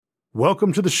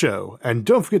Welcome to the show, and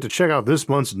don't forget to check out this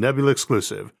month's Nebula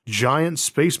exclusive, Giant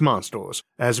Space Monsters,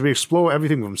 as we explore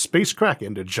everything from space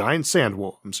kraken to giant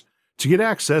sandworms. To get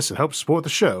access and help support the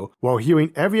show while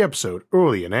hearing every episode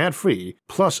early and ad-free,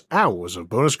 plus hours of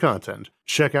bonus content,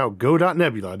 check out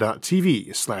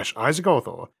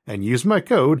go.nebula.tv/IsaacArthur and use my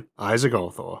code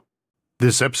IsaacArthur.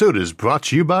 This episode is brought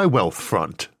to you by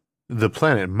Wealthfront. The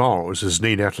planet Mars is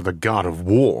named after the god of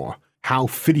war. How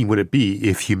fitting would it be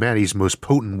if humanity's most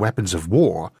potent weapons of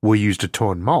war were used to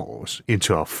turn Mars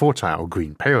into a fertile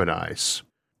green paradise?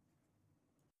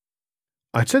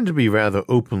 I tend to be rather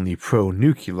openly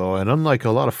pro-nuclear, and unlike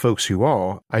a lot of folks who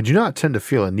are, I do not tend to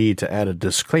feel a need to add a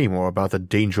disclaimer about the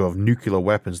danger of nuclear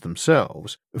weapons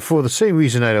themselves, for the same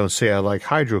reason I don't say I like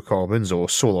hydrocarbons or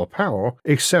solar power,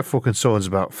 except for concerns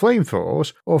about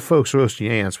flamethrowers or folks roasting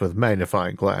ants with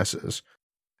magnifying glasses.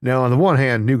 Now, on the one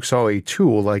hand, nukes are a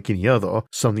tool like any other,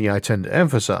 something I tend to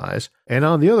emphasize, and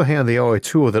on the other hand, they are a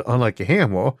tool that, unlike a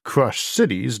hammer, crush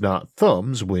cities, not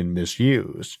thumbs, when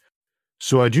misused.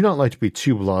 So I do not like to be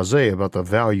too blasé about the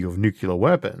value of nuclear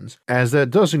weapons, as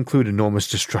that does include enormous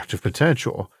destructive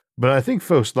potential, but I think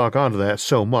folks lock onto that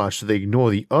so much that they ignore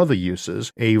the other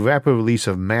uses a rapid release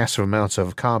of massive amounts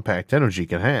of compact energy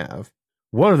can have.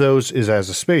 One of those is as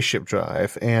a spaceship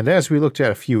drive, and as we looked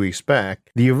at a few weeks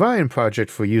back, the Orion project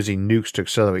for using nukes to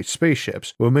accelerate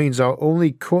spaceships remains our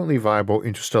only currently viable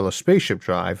interstellar spaceship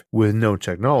drive with no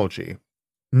technology.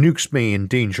 Nukes may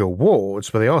endanger worlds,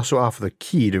 but they also offer the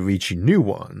key to reaching new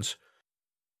ones.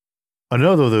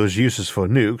 Another of those uses for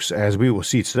nukes, as we will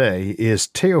see today, is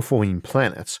terraforming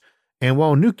planets. And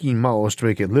while nuking Mars to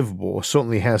make it livable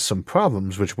certainly has some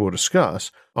problems which we'll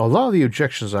discuss, a lot of the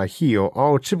objections I hear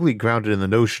are typically grounded in the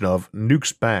notion of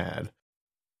nukes bad.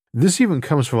 This even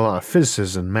comes from a lot of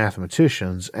physicists and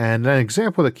mathematicians, and an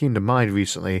example that came to mind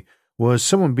recently was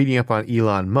someone beating up on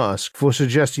Elon Musk for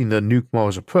suggesting the nuke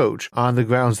Mars approach on the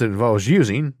grounds that involves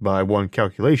using, by one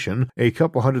calculation, a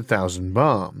couple 100,000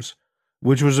 bombs,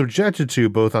 which was objected to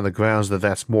both on the grounds that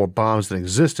that's more bombs than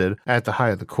existed at the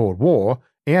height of the Cold War,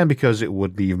 and because it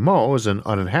would leave Mars an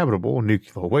uninhabitable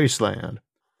nuclear wasteland.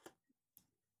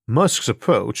 Musk's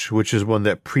approach, which is one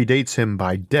that predates him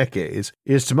by decades,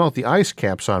 is to melt the ice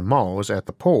caps on Mars at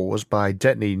the poles by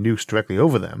detonating nukes directly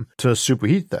over them to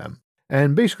superheat them,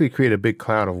 and basically create a big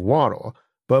cloud of water,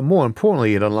 but more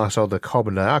importantly it unlocks all the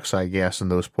carbon dioxide gas in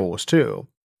those poles too.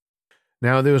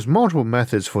 Now there's multiple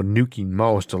methods for nuking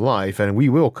Mars to life, and we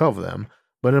will cover them,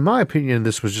 but in my opinion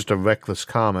this was just a reckless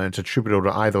comment attributable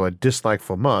to either a dislike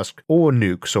for Musk or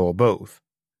nukes or both.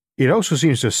 It also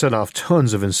seems to set off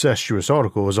tons of incestuous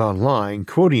articles online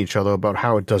quoting each other about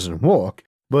how it doesn't work,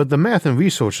 but the math and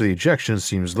research of the ejection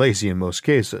seems lazy in most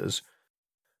cases.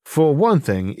 For one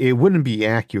thing, it wouldn't be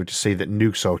accurate to say that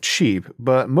nukes are cheap,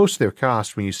 but most of their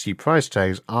cost when you see price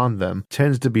tags on them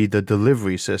tends to be the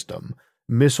delivery system.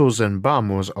 Missiles and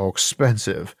bombers are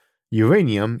expensive.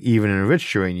 Uranium, even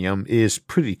enriched uranium, is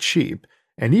pretty cheap,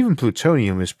 and even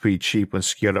plutonium is pretty cheap when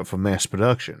scaled up for mass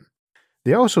production.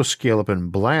 They also scale up in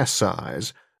blast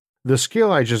size. The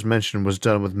scale I just mentioned was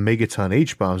done with megaton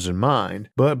H-bombs in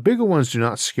mind, but bigger ones do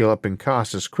not scale up in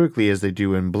cost as quickly as they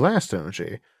do in blast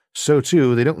energy, so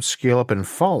too they don't scale up in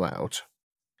fallout.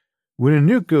 When a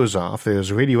nuke goes off,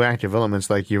 there's radioactive elements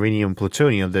like uranium and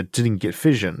plutonium that didn't get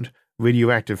fissioned,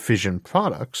 radioactive fission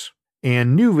products,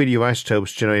 and new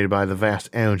radioisotopes generated by the vast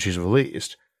energies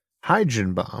released.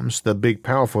 Hydrogen bombs, the big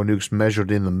powerful nukes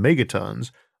measured in the megatons,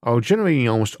 are generating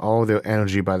almost all their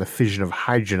energy by the fission of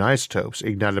hydrogen isotopes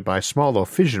ignited by smaller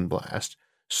fission blasts,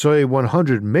 so a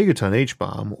 100 megaton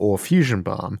H-bomb, or fusion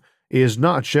bomb, is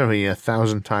not generating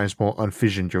 1,000 times more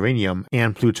unfissioned uranium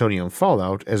and plutonium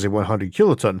fallout as a 100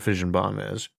 kiloton fission bomb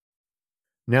is.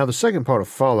 Now the second part of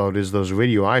fallout is those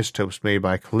radioisotopes made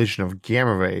by collision of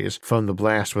gamma rays from the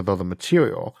blast with other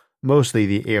material, mostly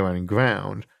the air and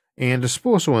ground, and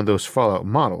dispersal in those fallout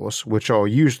models, which are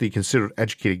usually considered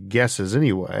educated guesses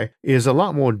anyway, is a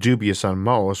lot more dubious on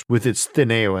Mars with its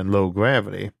thin air and low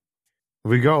gravity.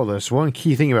 Regardless, one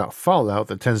key thing about fallout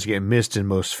that tends to get missed in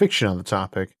most fiction on the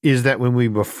topic is that when we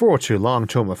refer to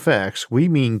long-term effects, we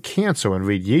mean cancer and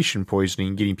radiation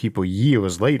poisoning getting people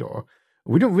years later.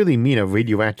 We don't really mean a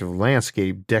radioactive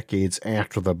landscape decades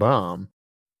after the bomb.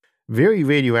 Very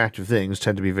radioactive things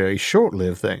tend to be very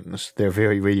short-lived things. They're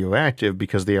very radioactive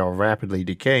because they are rapidly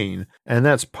decaying, and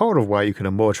that's part of why you can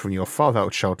emerge from your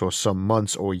fallout shelter some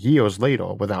months or years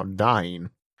later without dying.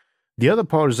 The other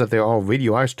part is that there are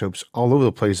radioisotopes all over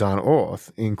the place on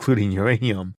Earth, including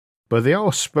uranium, but they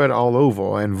all spread all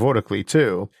over and vertically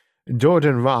too. Dirt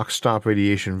and rocks stop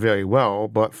radiation very well,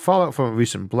 but fallout from a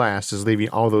recent blast is leaving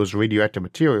all those radioactive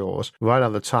materials right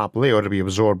on the top layer to be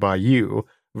absorbed by you,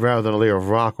 rather than a layer of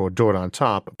rock or dirt on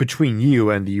top between you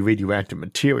and the radioactive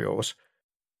materials.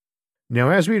 Now,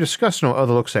 as we discussed in our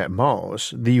other looks at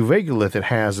Mars, the regolith it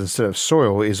has instead of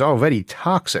soil is already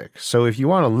toxic, so if you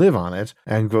want to live on it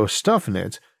and grow stuff in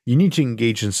it, you need to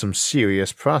engage in some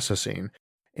serious processing.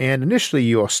 And initially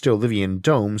you are still living in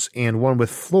domes and one with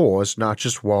floors, not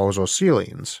just walls or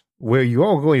ceilings, where you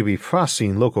are going to be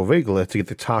processing local regolith to get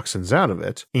the toxins out of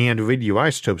it, and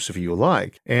radioisotopes if you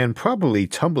like, and probably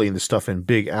tumbling the stuff in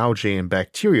big algae and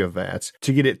bacteria vats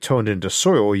to get it turned into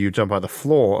soil you dump on the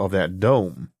floor of that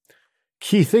dome.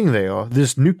 Key thing there,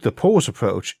 this nuke the poles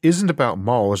approach isn't about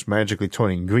Mars magically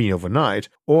turning green overnight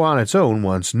or on its own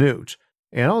once nuked,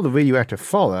 and all the radioactive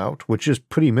fallout, which is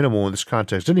pretty minimal in this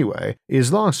context anyway,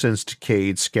 is long since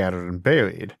decayed, scattered, and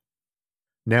buried.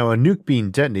 Now, a nuke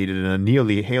being detonated in a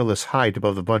nearly hailless height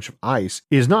above the bunch of ice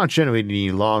is not generating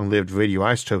any long-lived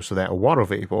radioisotopes of that water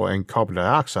vapor and carbon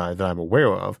dioxide that I'm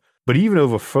aware of, but even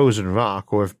over frozen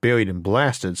rock or if buried and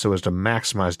blasted so as to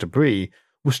maximize debris,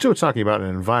 we're still talking about an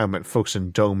environment folks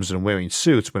in domes and wearing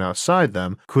suits when outside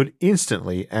them could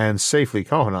instantly and safely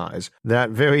colonize that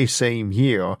very same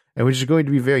year, and which is going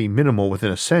to be very minimal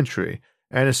within a century,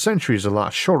 and a century is a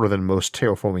lot shorter than most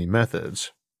terraforming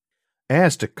methods.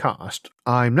 As to cost,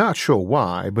 I'm not sure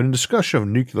why, but in discussion of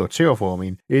nuclear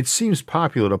terraforming, it seems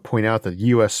popular to point out that the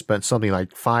US spent something like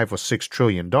 $5 or $6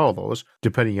 trillion,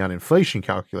 depending on inflation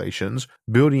calculations,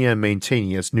 building and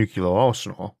maintaining its nuclear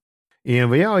arsenal.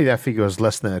 In reality, that figure is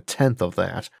less than a tenth of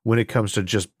that when it comes to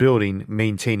just building,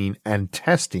 maintaining, and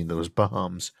testing those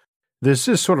bombs. This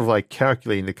is sort of like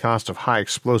calculating the cost of high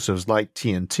explosives like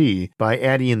TNT by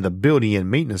adding in the building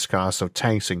and maintenance costs of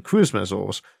tanks and cruise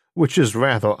missiles, which is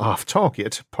rather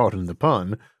off-target, pardon the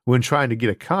pun, when trying to get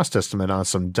a cost estimate on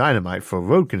some dynamite for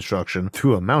road construction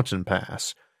through a mountain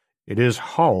pass. It is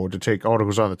hard to take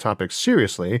articles on the topic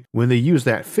seriously when they use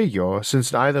that figure,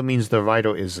 since it either means the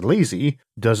writer is lazy,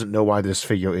 doesn't know why this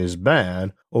figure is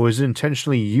bad, or is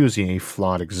intentionally using a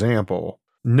flawed example.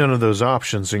 None of those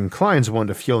options inclines one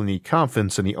to feel any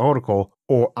confidence in the article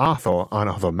or author on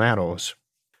other matters.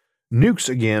 Nukes,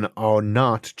 again, are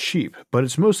not cheap, but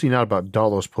it's mostly not about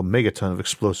dollars per megaton of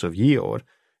explosive yield.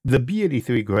 The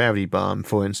B-83 gravity bomb,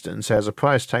 for instance, has a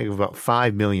price tag of about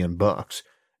 $5 million,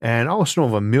 and arsenal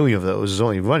of 1 million of those is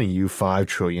only running you $5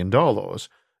 trillion,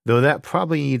 though that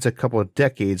probably needs a couple of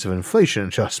decades of inflation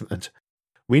adjustment.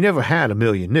 We never had 1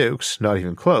 million nukes, not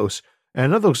even close, and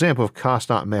another example of cost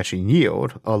not matching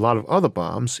yield, a lot of other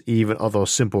bombs, even other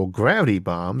simple gravity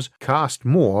bombs, cost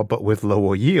more but with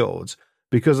lower yields,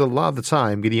 because a lot of the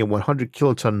time getting a 100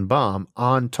 kiloton bomb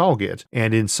on target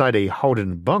and inside a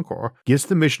hardened bunker gets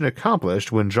the mission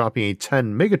accomplished when dropping a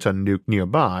 10 megaton nuke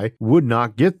nearby would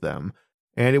not get them,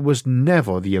 and it was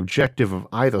never the objective of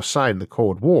either side in the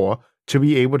Cold War to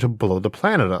be able to blow the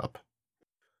planet up.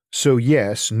 So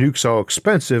yes, nukes are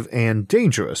expensive and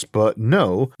dangerous, but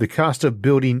no, the cost of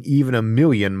building even 1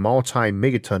 million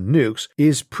multi-megaton nukes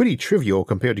is pretty trivial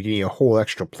compared to getting a whole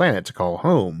extra planet to call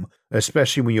home,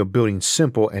 especially when you're building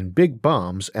simple and big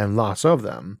bombs and lots of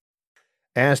them.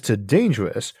 As to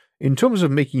dangerous, in terms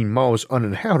of making Mars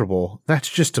uninhabitable, that's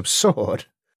just absurd.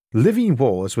 Living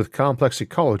worlds with complex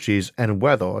ecologies and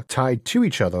weather tied to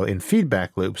each other in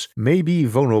feedback loops may be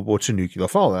vulnerable to nuclear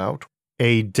fallout.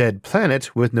 A dead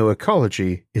planet with no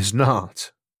ecology is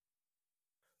not.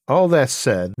 All that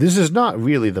said, this is not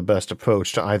really the best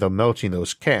approach to either melting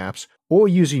those caps or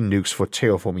using nukes for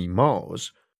terraforming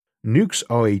Mars. Nukes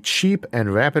are a cheap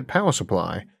and rapid power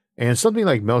supply, and something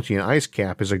like melting an ice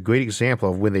cap is a great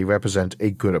example of when they represent a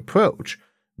good approach.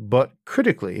 But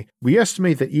critically, we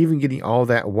estimate that even getting all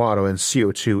that water and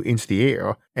CO2 into the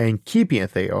air and keeping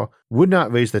it there would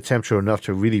not raise the temperature enough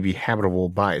to really be habitable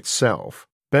by itself.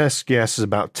 Best guess is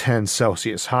about 10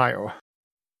 Celsius higher.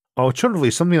 Alternatively,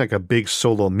 something like a big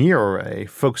solar mirror array,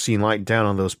 focusing light down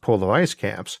on those polar ice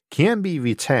caps, can be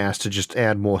retasked to just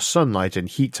add more sunlight and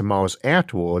heat to Mars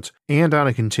afterwards and on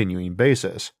a continuing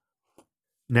basis.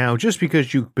 Now, just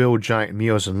because you build giant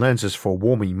mirrors and lenses for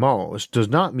warming Mars does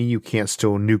not mean you can't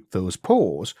still nuke those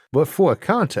poles, but for a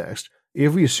context,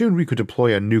 if we assumed we could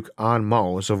deploy a nuke on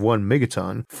Mars of 1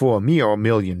 megaton for a mere $1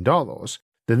 million,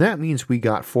 then that means we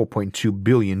got 4.2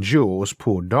 billion joules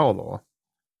per dollar.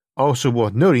 Also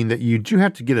worth noting that you do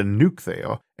have to get a nuke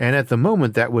there, and at the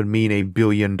moment that would mean a $1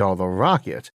 billion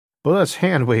rocket, but let's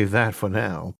handwave that for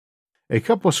now. A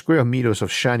couple of square meters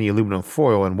of shiny aluminum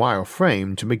foil and wire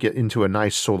frame to make it into a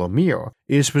nice solar mirror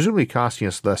is presumably costing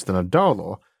us less than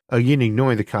 $1, again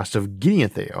ignoring the cost of getting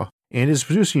it there, and is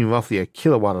producing roughly a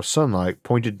kilowatt of sunlight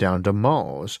pointed down to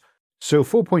Mars. So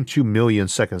 4.2 million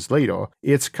seconds later,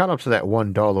 it's caught up to that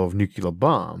 $1 of nuclear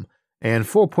bomb, and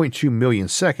 4.2 million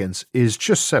seconds is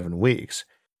just 7 weeks.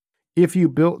 If you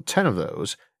built 10 of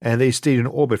those, and they stayed in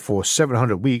orbit for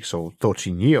 700 weeks or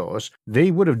 13 years, they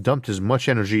would have dumped as much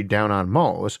energy down on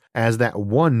Mars as that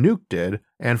one nuke did,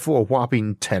 and for a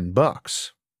whopping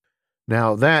 $10.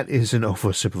 Now that is an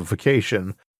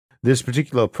oversimplification. This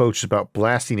particular approach is about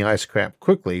blasting the ice cap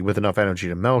quickly with enough energy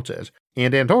to melt it,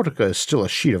 and Antarctica is still a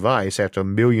sheet of ice after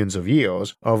millions of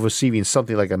years of receiving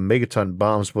something like a megaton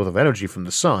bomb's worth of energy from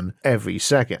the sun every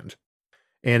second.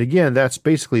 And again, that's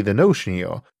basically the notion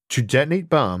here, to detonate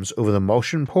bombs over the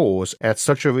Martian poles at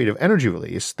such a rate of energy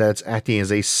release that it's acting as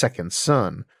a second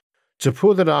sun. To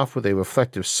pull that off with a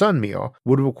reflective sun mirror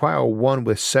would require one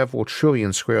with several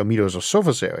trillion square meters of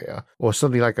surface area, or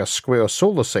something like a square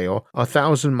solar sail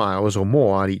 1,000 miles or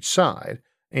more on each side,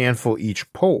 and for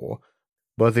each pole.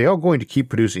 But they are going to keep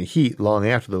producing heat long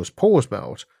after those poles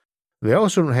melt. They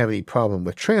also don't have any problem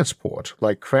with transport,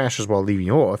 like crashes while leaving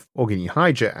Earth or getting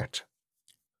hijacked.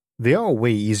 They are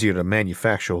way easier to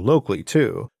manufacture locally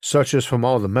too, such as from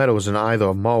all the metals in either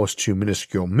of Mars' 2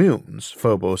 minuscule moons,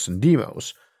 Phobos and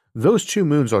Deimos. Those 2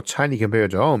 moons are tiny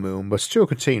compared to our moon, but still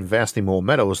contain vastly more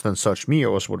metals than such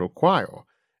mirrors would require,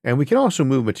 and we can also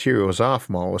move materials off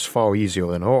Mars far easier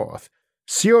than Earth.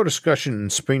 See our discussion in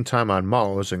Springtime on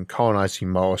Mars and Colonizing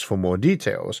Mars for more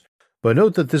details, but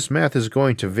note that this math is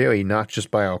going to vary not just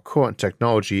by our current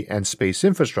technology and space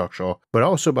infrastructure, but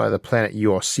also by the planet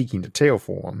you are seeking to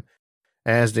terraform.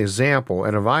 As an example,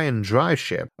 an Orion drive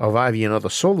ship arriving in another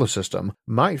solar system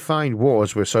might find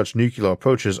worlds where such nuclear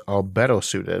approaches are better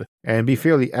suited, and be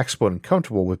fairly expert and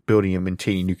comfortable with building and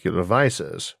maintaining nuclear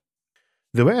devices.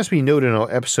 Though as we noted in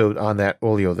our episode on that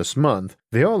earlier this month,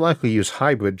 they all likely use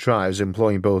hybrid drives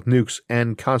employing both nukes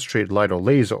and concentrated lighter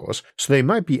lasers, so they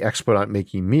might be expert at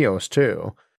making mirrors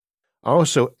too.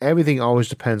 Also, everything always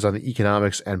depends on the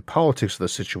economics and politics of the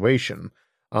situation.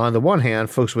 On the one hand,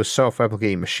 folks with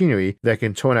self-replicating machinery that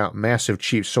can turn out massive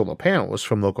cheap solar panels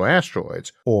from local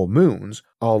asteroids or moons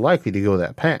are likely to go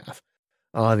that path.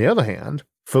 On the other hand,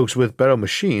 folks with better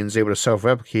machines able to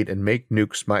self-replicate and make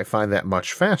nukes might find that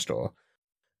much faster.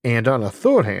 And on a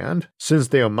third hand, since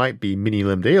there might be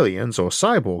mini-limbed aliens or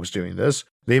cyborgs doing this,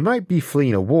 they might be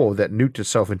fleeing a war that nuked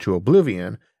itself into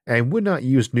oblivion and would not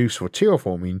use nukes for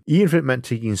terraforming even if it meant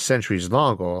taking centuries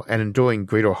longer and enduring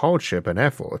greater hardship and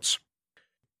efforts.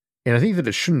 And I think that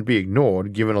it shouldn't be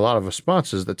ignored given a lot of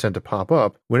responses that tend to pop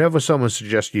up whenever someone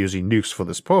suggests using nukes for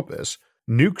this purpose.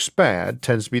 Nukes bad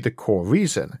tends to be the core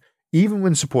reason, even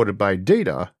when supported by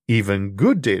data, even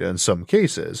good data in some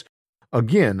cases.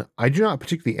 Again, I do not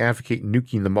particularly advocate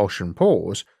nuking the Martian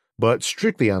poles, but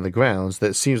strictly on the grounds that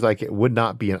it seems like it would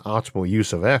not be an optimal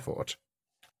use of effort.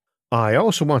 I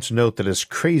also want to note that as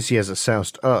crazy as it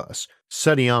sounds to us,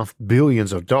 setting off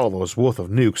billions of dollars worth of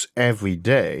nukes every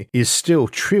day is still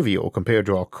trivial compared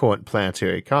to our current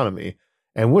planetary economy,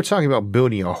 and we're talking about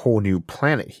building a whole new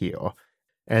planet here,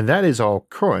 and that is our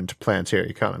current planetary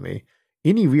economy.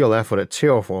 Any real effort at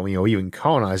terraforming or even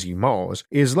colonizing Mars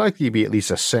is likely to be at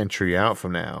least a century out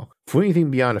from now, for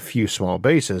anything beyond a few small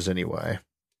bases anyway.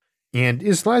 And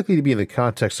is likely to be in the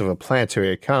context of a planetary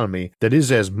economy that is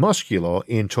as muscular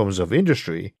in terms of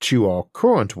industry to our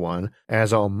current one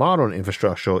as our modern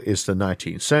infrastructure is the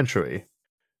 19th century.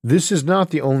 This is not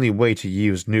the only way to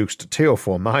use nukes to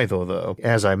terraform either though,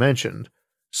 as I mentioned.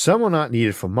 Some are not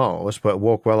needed for Mars but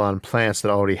work well on planets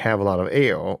that already have a lot of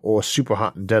air, or super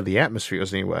hot and deadly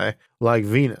atmospheres anyway, like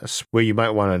Venus, where you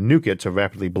might want to nuke it to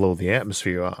rapidly blow the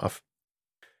atmosphere off.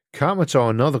 Comets are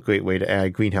another great way to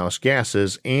add greenhouse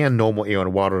gases and normal air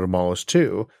and water to Mars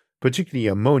too, particularly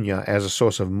ammonia as a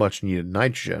source of much needed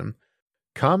nitrogen.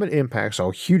 Comet impacts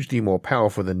are hugely more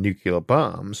powerful than nuclear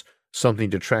bombs, something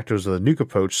detractors of the nuke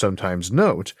approach sometimes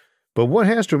note, but one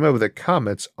has to remember that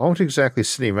comets aren't exactly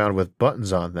sitting around with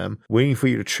buttons on them waiting for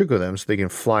you to trigger them so they can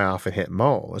fly off and hit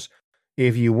Mars.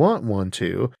 If you want one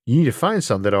to, you need to find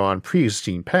some that are on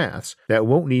pre-existing paths that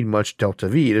won't need much delta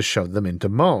V to shove them into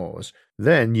Mars.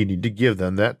 Then you need to give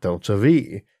them that delta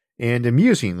V. And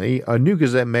amusingly, a nuke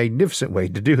is a magnificent way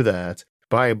to do that,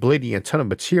 by ablating a ton of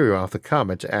material off the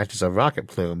comet to act as a rocket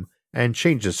plume and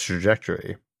change its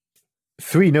trajectory.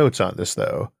 3 notes on this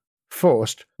though.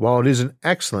 First, while it is an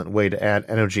excellent way to add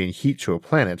energy and heat to a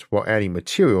planet while adding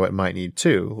material it might need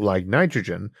too, like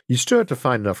nitrogen, you still have to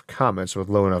find enough comets with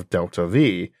low enough delta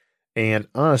V, and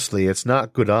honestly it's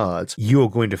not good odds you are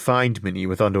going to find many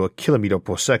with under a kilometer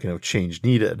per second of change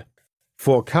needed.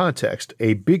 For context,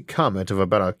 a big comet of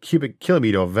about a cubic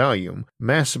kilometer of volume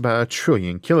masses about 1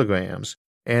 trillion kilograms,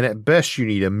 and at best you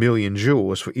need 1 million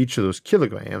joules for each of those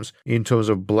kilograms in terms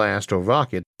of blast or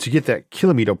rocket to get that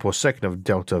kilometer per second of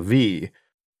delta V.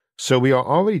 so we are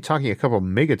already talking a couple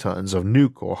megatons of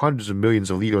nuke or hundreds of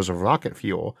millions of liters of rocket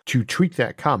fuel to tweak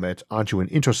that comet onto an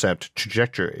intercept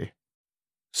trajectory.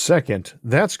 Second,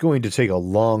 that's going to take a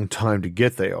long time to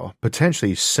get there,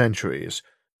 potentially centuries.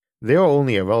 There are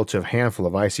only a relative handful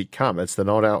of icy comets that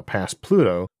nod out past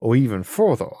Pluto or even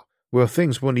further, where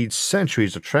things will need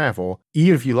centuries of travel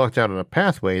even if you lucked out on a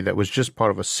pathway that was just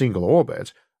part of a single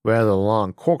orbit, rather than a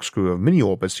long corkscrew of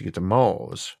mini-orbits to get to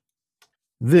Mars.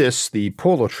 This, the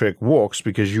polar trick, works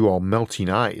because you are melting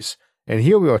ice, and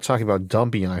here we are talking about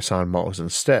dumping ice on Mars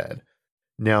instead.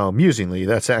 Now, amusingly,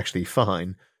 that's actually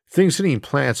fine. Things hitting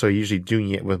planets are usually doing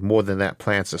it with more than that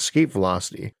planet's escape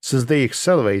velocity, since they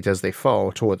accelerate as they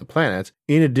fall toward the planet,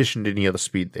 in addition to any other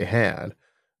speed they had.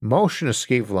 Martian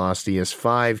escape velocity is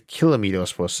 5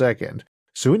 kilometers per second,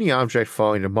 so any object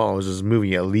falling to Mars is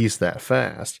moving at least that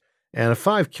fast. And a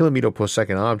 5 kilometer per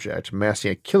second object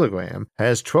massing a kilogram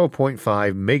has 12.5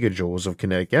 megajoules of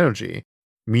kinetic energy,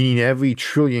 meaning every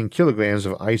trillion kilograms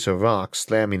of ice or rock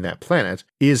slamming that planet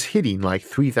is hitting like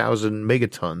 3,000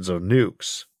 megatons of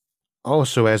nukes.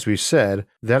 Also, as we said,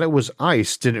 that it was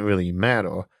ice didn't really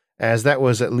matter, as that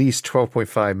was at least 12.5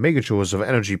 megajoules of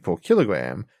energy per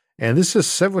kilogram, and this is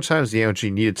several times the energy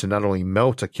needed to not only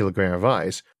melt a kilogram of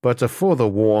ice, but to further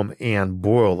warm and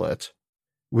boil it.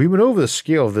 We went over the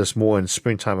scale of this more in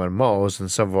Springtime on Mars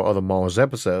and some of our other Mars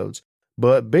episodes,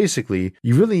 but basically,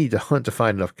 you really need to hunt to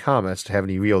find enough comets to have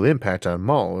any real impact on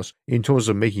Mars in terms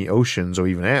of making oceans or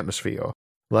even atmosphere,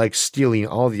 like stealing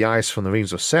all the ice from the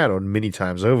rings of Saturn many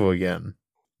times over again.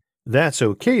 That's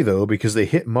okay though, because they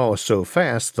hit Mars so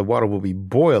fast the water will be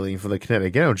boiling for the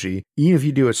kinetic energy, even if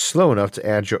you do it slow enough to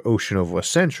add your ocean over a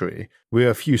century, where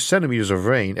a few centimeters of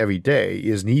rain every day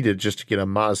is needed just to get a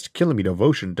modest kilometer of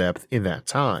ocean depth in that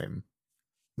time.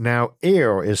 Now,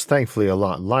 air is thankfully a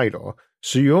lot lighter,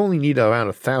 so you only need around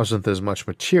 1,000th as much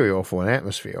material for an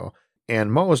atmosphere,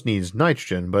 and Mars needs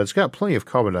nitrogen, but it's got plenty of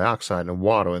carbon dioxide and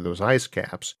water in those ice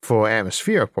caps for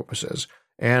atmospheric purposes,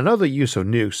 and another use of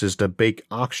nukes is to bake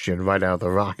oxygen right out of the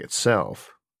rock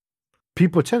itself.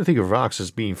 People tend to think of rocks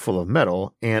as being full of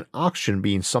metal, and oxygen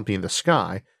being something in the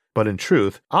sky, but in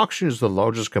truth, oxygen is the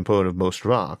largest component of most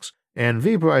rocks, and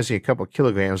vaporizing a couple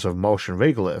kilograms of Martian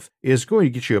regolith is going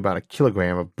to get you about a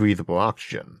kilogram of breathable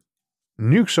oxygen.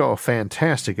 Nukes are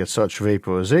fantastic at such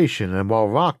vaporization, and while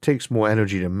rock takes more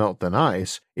energy to melt than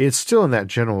ice, it's still in that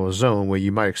general zone where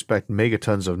you might expect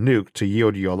megatons of nuke to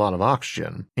yield you a lot of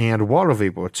oxygen, and water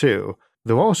vapor too.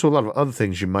 There are also a lot of other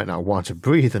things you might not want to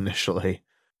breathe initially.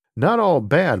 Not all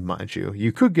bad, mind you.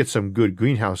 You could get some good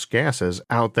greenhouse gases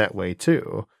out that way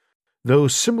too. Though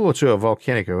similar to a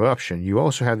volcanic eruption, you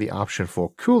also have the option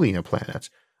for cooling a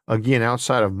planet. Again,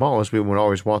 outside of Mars, we would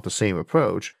always want the same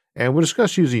approach, and we'll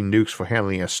discuss using nukes for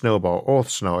handling a snowball Earth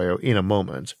scenario in a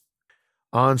moment.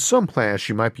 On some planets,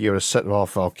 you might be able to set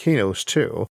off volcanoes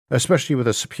too, especially with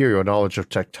a superior knowledge of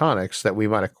tectonics that we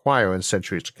might acquire in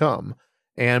centuries to come,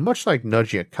 and much like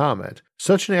nudging a comet,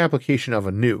 such an application of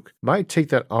a nuke might take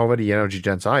that already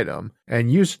energy-dense item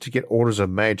and use it to get orders of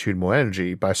magnitude more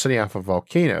energy by setting off a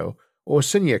volcano or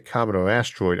sending a comet or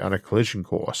asteroid on a collision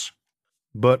course.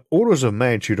 But orders of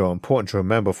magnitude are important to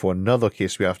remember for another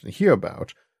case we often hear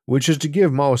about, which is to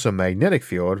give Mars a magnetic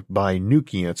field by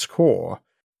nuking its core.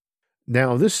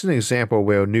 Now, this is an example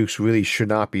where nukes really should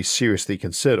not be seriously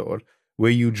considered,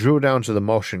 where you drill down to the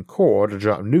Martian core to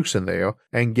drop nukes in there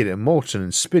and get it molten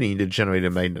and spinning to generate a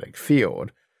magnetic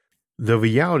field. The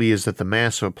reality is that the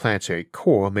mass of a planetary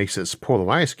core makes its polar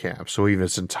ice caps, or even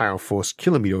its entire first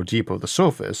kilometer deep of the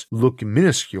surface, look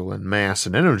minuscule in mass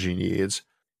and energy needs,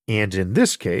 and in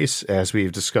this case, as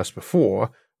we've discussed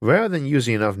before, rather than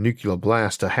using enough nuclear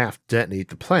blast to half-detonate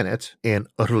the planet and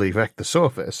utterly wreck the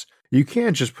surface, you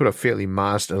can just put a fairly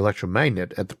modest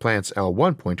electromagnet at the planet's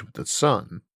L1 point with its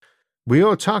sun. We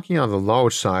are talking on the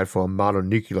large side for a modern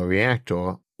nuclear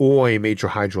reactor or a major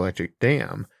hydroelectric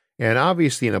dam, and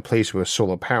obviously in a place where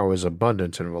solar power is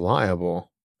abundant and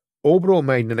reliable. Orbital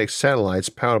magnetic satellites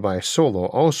powered by solar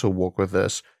also work with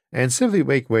this, and simply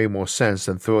make way more sense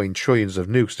than throwing trillions of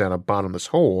nukes down a bottomless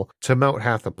hole to melt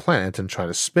half the planet and try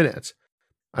to spin it.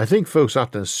 I think folks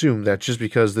often assume that just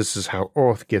because this is how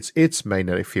Earth gets its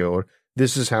magnetic field,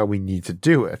 this is how we need to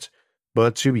do it.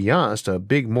 But to be honest, a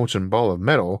big molten ball of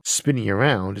metal spinning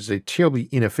around is a terribly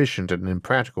inefficient and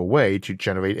impractical way to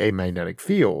generate a magnetic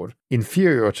field,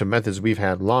 inferior to methods we've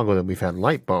had longer than we've had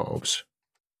light bulbs.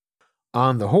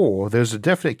 On the whole, there's a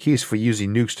definite case for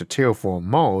using nukes to terraform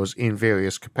Mars in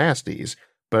various capacities,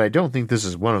 but I don't think this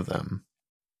is one of them.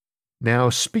 Now,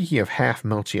 speaking of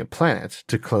half-melting a planet,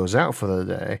 to close out for the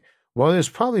day, while there's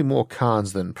probably more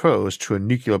cons than pros to a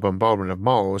nuclear bombardment of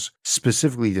Mars,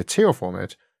 specifically to terraform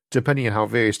it, depending on how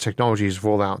various technologies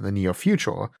roll out in the near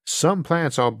future, some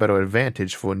planets are better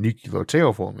advantaged for nuclear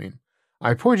terraforming.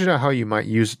 I pointed out how you might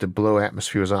use it to blow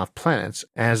atmospheres off planets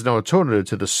as an alternative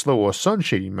to the slower sun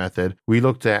shading method we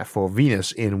looked at for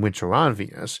Venus in Winter on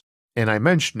Venus, and I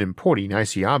mentioned importing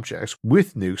icy objects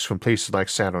with nukes from places like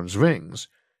Saturn's rings,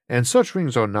 and such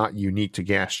rings are not unique to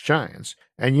gas giants,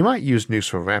 and you might use nukes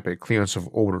for rapid clearance of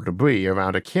orbital debris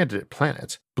around a candidate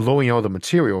planet, blowing all the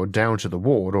material down to the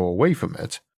world or away from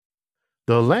it.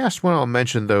 The last one I'll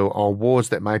mention though are worlds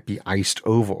that might be iced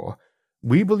over.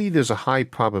 We believe there's a high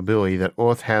probability that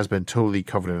Earth has been totally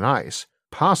covered in ice,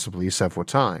 possibly several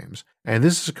times, and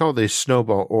this is called the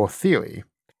snowball Earth theory.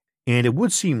 And it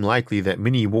would seem likely that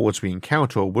many worlds we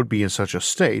encounter would be in such a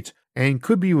state and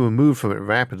could be removed from it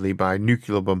rapidly by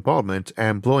nuclear bombardment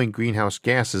and blowing greenhouse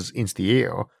gases into the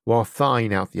air while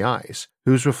thawing out the ice,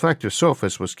 whose reflective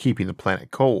surface was keeping the planet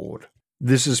cold.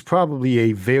 This is probably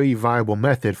a very viable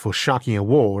method for shocking a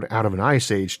world out of an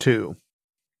ice age too.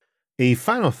 A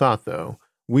final thought though,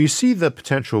 we see the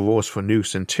potential roles for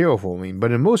nukes in terraforming,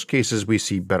 but in most cases we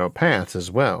see better paths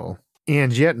as well.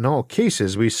 And yet in all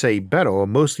cases we say better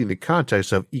mostly in the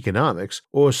context of economics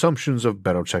or assumptions of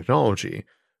better technology.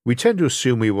 We tend to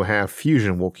assume we will have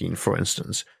fusion working, for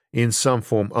instance, in some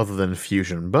form other than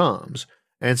fusion bombs,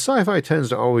 and sci-fi tends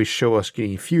to always show us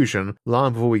getting fusion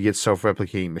long before we get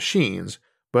self-replicating machines,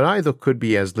 but either could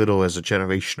be as little as a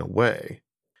generation away.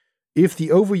 If the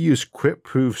overused quip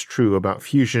proves true about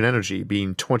fusion energy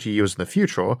being 20 years in the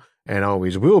future, and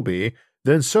always will be,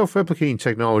 then self-replicating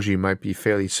technology might be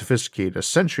fairly sophisticated a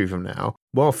century from now,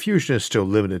 while fusion is still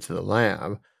limited to the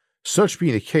lab. Such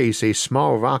being the case, a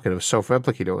small rocket of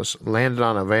self-replicators landed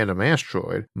on a random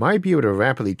asteroid might be able to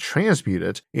rapidly transmute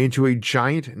it into a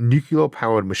giant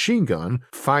nuclear-powered machine gun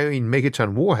firing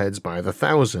megaton warheads by the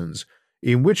thousands,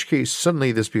 in which case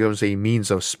suddenly this becomes a means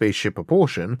of spaceship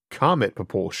propulsion, comet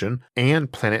propulsion,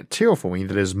 and planet terraforming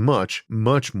that is much,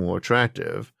 much more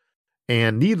attractive.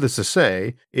 And needless to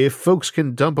say, if folks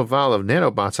can dump a vial of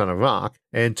nanobots on a rock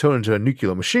and turn it into a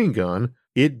nuclear machine gun,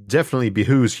 it definitely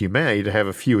behooves humanity to have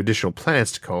a few additional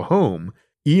planets to call home,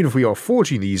 even if we are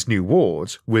forging these new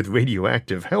worlds with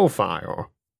radioactive hellfire.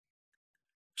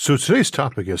 So today's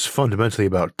topic is fundamentally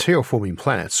about terraforming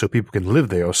planets so people can live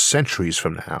there centuries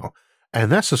from now, and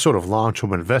that's the sort of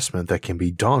long-term investment that can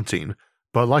be daunting,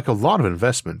 but like a lot of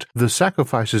investment, the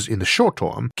sacrifices in the short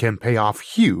term can pay off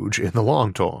huge in the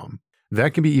long term.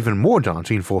 That can be even more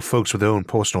daunting for folks with their own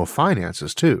personal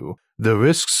finances too. The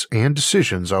risks and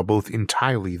decisions are both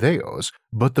entirely theirs,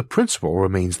 but the principle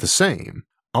remains the same.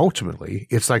 Ultimately,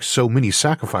 it's like so many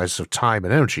sacrifices of time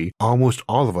and energy almost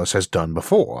all of us has done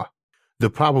before. The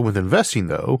problem with investing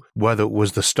though, whether it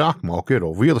was the stock market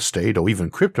or real estate or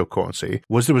even cryptocurrency,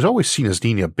 was it was always seen as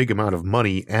needing a big amount of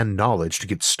money and knowledge to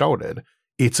get started.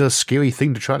 It's a scary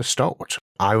thing to try to start.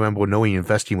 I remember knowing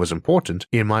investing was important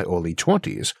in my early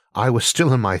 20s. I was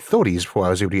still in my 30s before I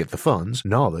was able to get the funds,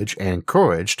 knowledge, and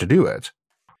courage to do it.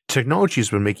 Technology has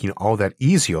been making all that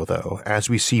easier though, as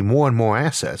we see more and more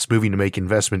assets moving to make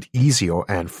investment easier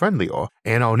and friendlier,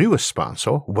 and our newest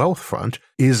sponsor, Wealthfront,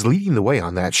 is leading the way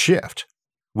on that shift.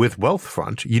 With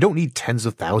Wealthfront, you don't need tens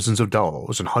of thousands of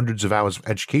dollars and hundreds of hours of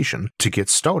education to get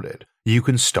started. You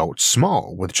can start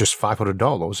small with just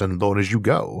 $500 and learn as you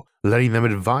go, letting them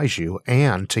advise you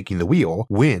and taking the wheel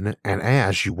when and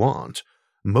as you want.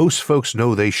 Most folks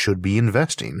know they should be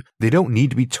investing. They don't need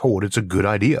to be told it's a good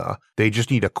idea. They just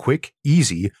need a quick,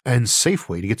 easy, and safe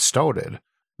way to get started.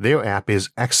 Their app is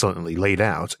excellently laid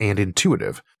out and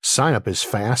intuitive. Sign up is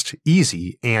fast,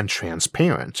 easy, and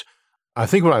transparent. I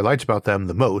think what I liked about them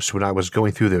the most when I was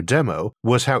going through their demo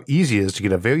was how easy it is to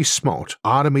get a very smart,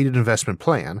 automated investment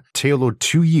plan tailored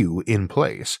to you in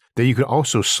place that you could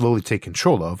also slowly take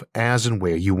control of as and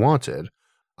where you wanted.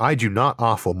 I do not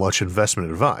offer much investment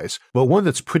advice, but one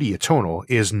that's pretty eternal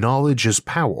is knowledge is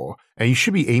power, and you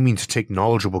should be aiming to take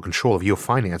knowledgeable control of your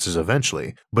finances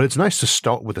eventually, but it's nice to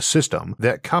start with a system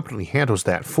that competently handles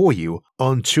that for you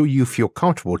until you feel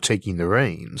comfortable taking the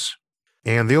reins.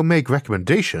 And they'll make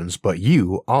recommendations, but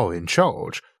you are in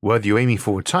charge. Whether you're aiming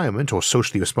for retirement or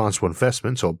socially responsible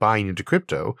investments or buying into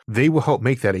crypto, they will help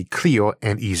make that a clear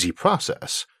and easy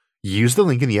process. Use the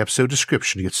link in the episode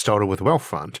description to get started with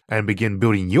Wealthfront and begin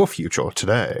building your future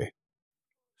today.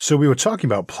 So we were talking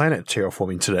about planet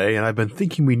terraforming today, and I've been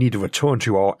thinking we need to return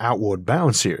to our Outward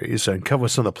Bound series and cover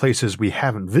some of the places we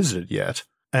haven't visited yet,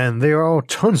 and there are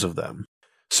tons of them.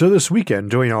 So this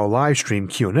weekend during our live stream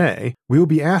Q&A, we will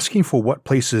be asking for what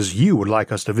places you would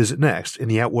like us to visit next in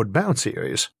the Outward Bound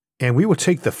series, and we will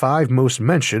take the 5 most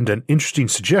mentioned and interesting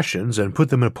suggestions and put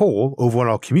them in a poll over on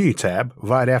our community tab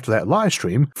right after that live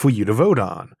stream for you to vote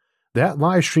on. That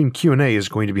live stream Q&A is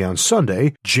going to be on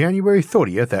Sunday, January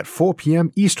 30th at 4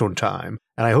 p.m. Eastern Time,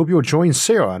 and I hope you'll join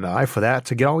Sarah and I for that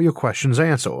to get all your questions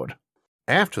answered.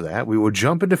 After that, we will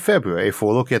jump into February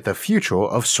for a look at the future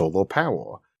of solar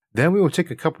power. Then we will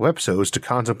take a couple episodes to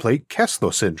contemplate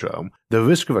Kessler syndrome, the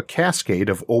risk of a cascade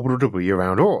of orbital debris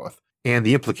around Earth, and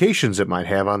the implications it might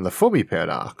have on the Fermi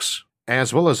paradox,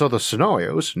 as well as other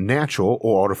scenarios, natural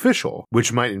or artificial,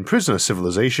 which might imprison a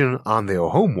civilization on their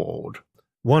homeworld.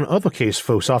 One other case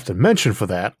folks often mention for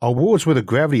that are worlds where the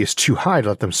gravity is too high to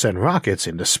let them send rockets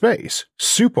into space,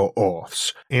 super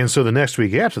Earths, and so the next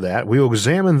week after that we will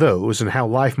examine those and how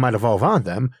life might evolve on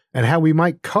them and how we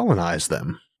might colonize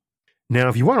them. Now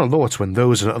if you want alerts when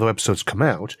those and other episodes come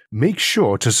out, make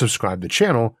sure to subscribe to the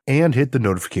channel and hit the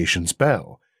notifications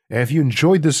bell. And if you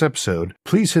enjoyed this episode,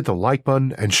 please hit the like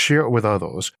button and share it with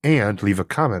others, and leave a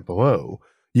comment below.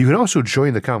 You can also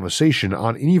join the conversation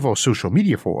on any of our social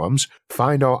media forums,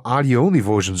 find our audio-only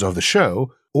versions of the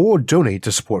show, or donate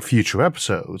to support future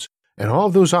episodes, and all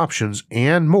of those options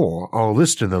and more are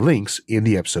listed in the links in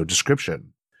the episode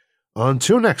description.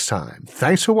 Until next time,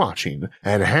 thanks for watching,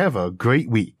 and have a great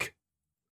week.